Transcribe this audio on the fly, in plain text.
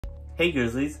Hey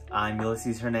Grizzlies, I'm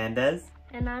Ulysses Hernandez.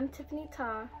 And I'm Tiffany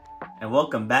Ta. And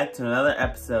welcome back to another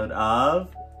episode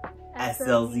of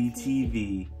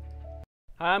SLz-TV.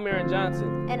 Hi, I'm Aaron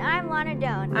Johnson. And I'm Lana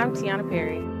Doan. I'm Tiana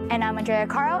Perry. And I'm Andrea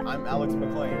Caro. I'm Alex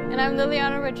McLean. And I'm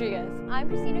Liliana Rodriguez. I'm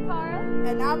Christina Caro.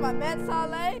 And I'm Ahmed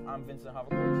Saleh. I'm Vincent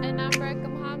Havercourt. And I'm Bereka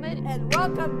Muhammad. And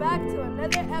welcome back to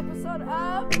another episode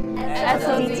of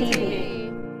SLz-TV.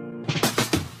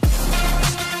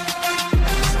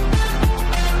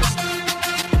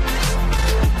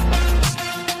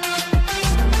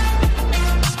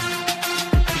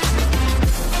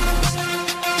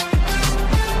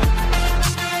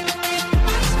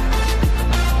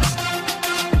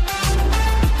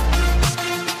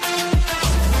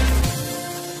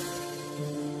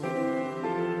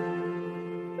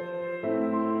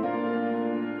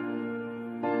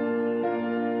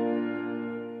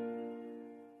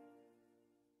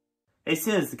 Hey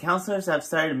students, the counselors have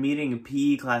started meeting in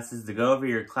PE classes to go over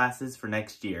your classes for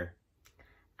next year.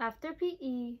 After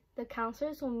PE, the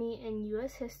counselors will meet in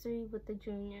U.S. history with the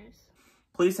juniors.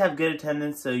 Please have good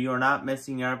attendance so you are not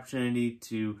missing your opportunity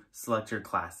to select your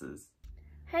classes.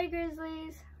 Hey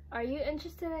Grizzlies, are you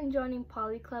interested in joining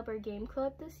Poly Club or Game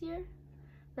Club this year?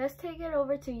 Let's take it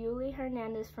over to Yuli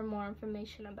Hernandez for more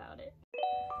information about it.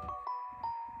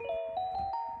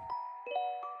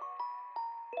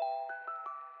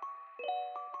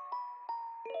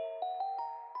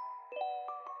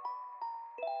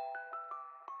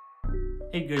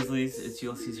 Hey Grizzlies, it's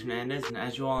Ulysses Hernandez, and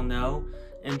as you all know,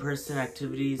 in-person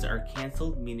activities are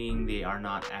canceled, meaning they are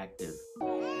not active.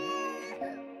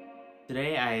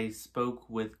 Today I spoke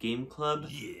with Game Club,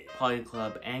 Poly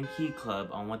Club, and Key Club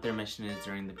on what their mission is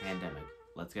during the pandemic.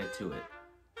 Let's get to it.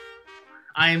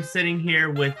 I am sitting here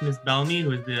with Ms. Bellamy,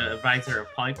 who is the advisor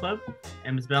of Poly Club.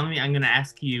 And Ms. Bellamy, I'm going to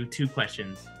ask you two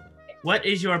questions. What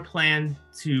is your plan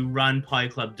to run Poly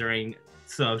Club during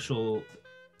social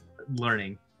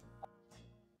learning?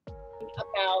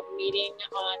 About meeting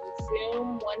on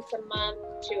Zoom once a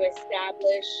month to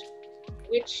establish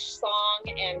which song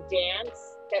and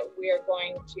dance that we're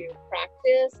going to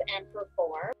practice and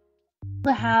perform.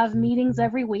 To have meetings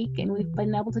every week, and we've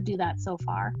been able to do that so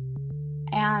far,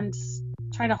 and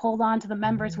try to hold on to the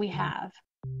members we have.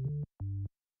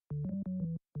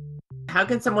 How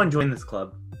can someone join this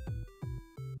club?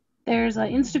 There's an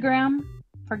Instagram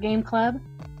for Game Club.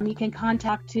 You can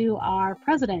contact to our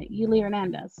president, Yuli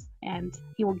Hernandez, and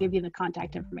he will give you the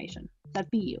contact information. That'd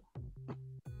be you.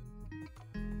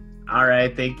 All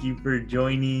right, thank you for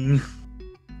joining.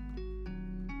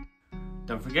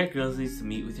 Don't forget, Grizzlies, to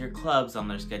meet with your clubs on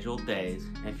their scheduled days.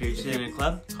 And if you're interested in a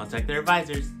club, contact their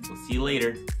advisors. We'll see you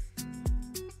later.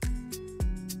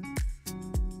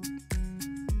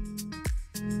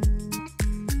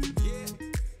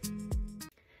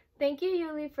 Thank you,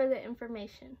 Yuli, for the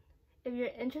information. If you're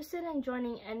interested in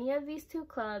joining any of these two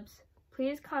clubs,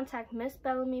 please contact Miss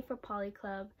Bellamy for Poly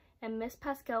Club and Miss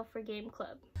Paskell for Game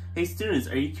Club. Hey students,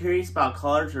 are you curious about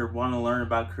college or want to learn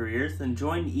about careers? Then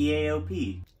join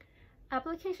EAOP.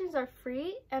 Applications are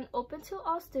free and open to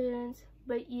all students,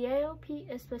 but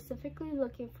EAOP is specifically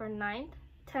looking for 9th,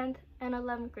 10th, and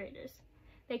 11th graders.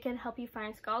 They can help you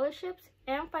find scholarships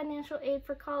and financial aid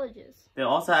for colleges. They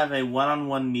also have a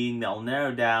one-on-one meeting that will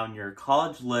narrow down your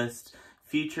college list,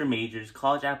 future majors,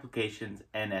 college applications,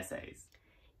 and essays.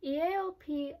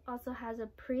 EAOP also has a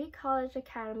pre-college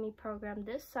academy program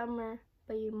this summer,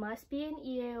 but you must be in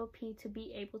EAOP to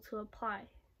be able to apply.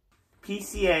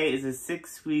 PCA is a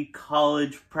 6-week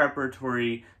college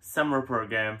preparatory summer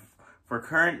program for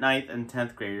current 9th and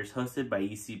 10th graders hosted by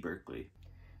UC Berkeley.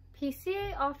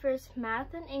 PCA offers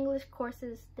math and English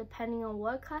courses depending on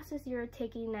what classes you're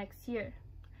taking next year.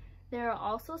 There are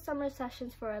also summer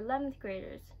sessions for 11th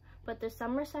graders, but the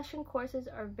summer session courses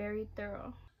are very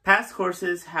thorough. Past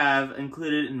courses have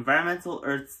included environmental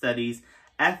earth studies,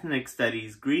 ethnic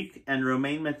studies, Greek and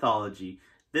Roman mythology.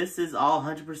 This is all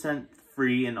 100%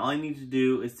 free, and all you need to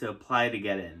do is to apply to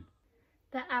get in.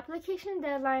 The application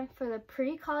deadline for the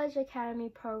Pre-College Academy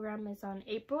program is on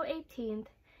April 18th,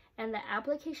 and the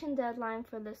application deadline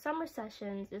for the summer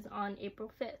sessions is on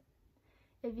April 5th.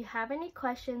 If you have any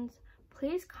questions,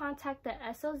 please contact the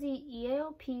SLZ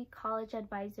EAOP College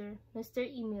Advisor, Mr.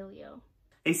 Emilio.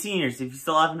 Hey seniors, if you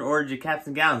still haven't ordered your caps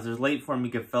and gowns, there's a late form you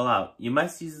can fill out. You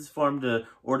must use this form to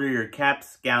order your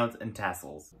caps, gowns, and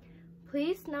tassels.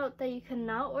 Please note that you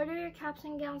cannot order your caps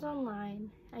and gowns online,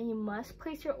 and you must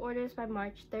place your orders by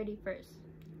March 31st.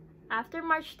 After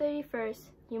March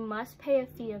 31st, you must pay a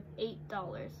fee of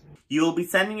 $8. You will be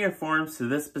sending your forms to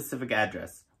this specific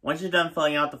address. Once you're done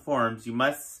filling out the forms, you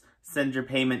must send your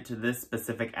payment to this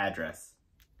specific address.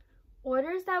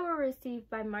 Orders that were received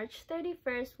by March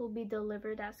 31st will be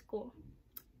delivered at school.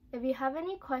 If you have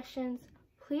any questions,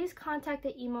 please contact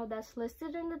the email that's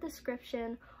listed in the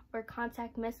description or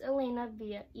contact Miss Elena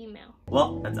via email.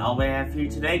 Well, that's all we have for you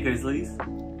today, Grizzlies.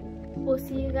 We'll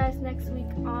see you guys next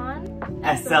week on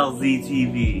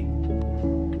SLz-TV.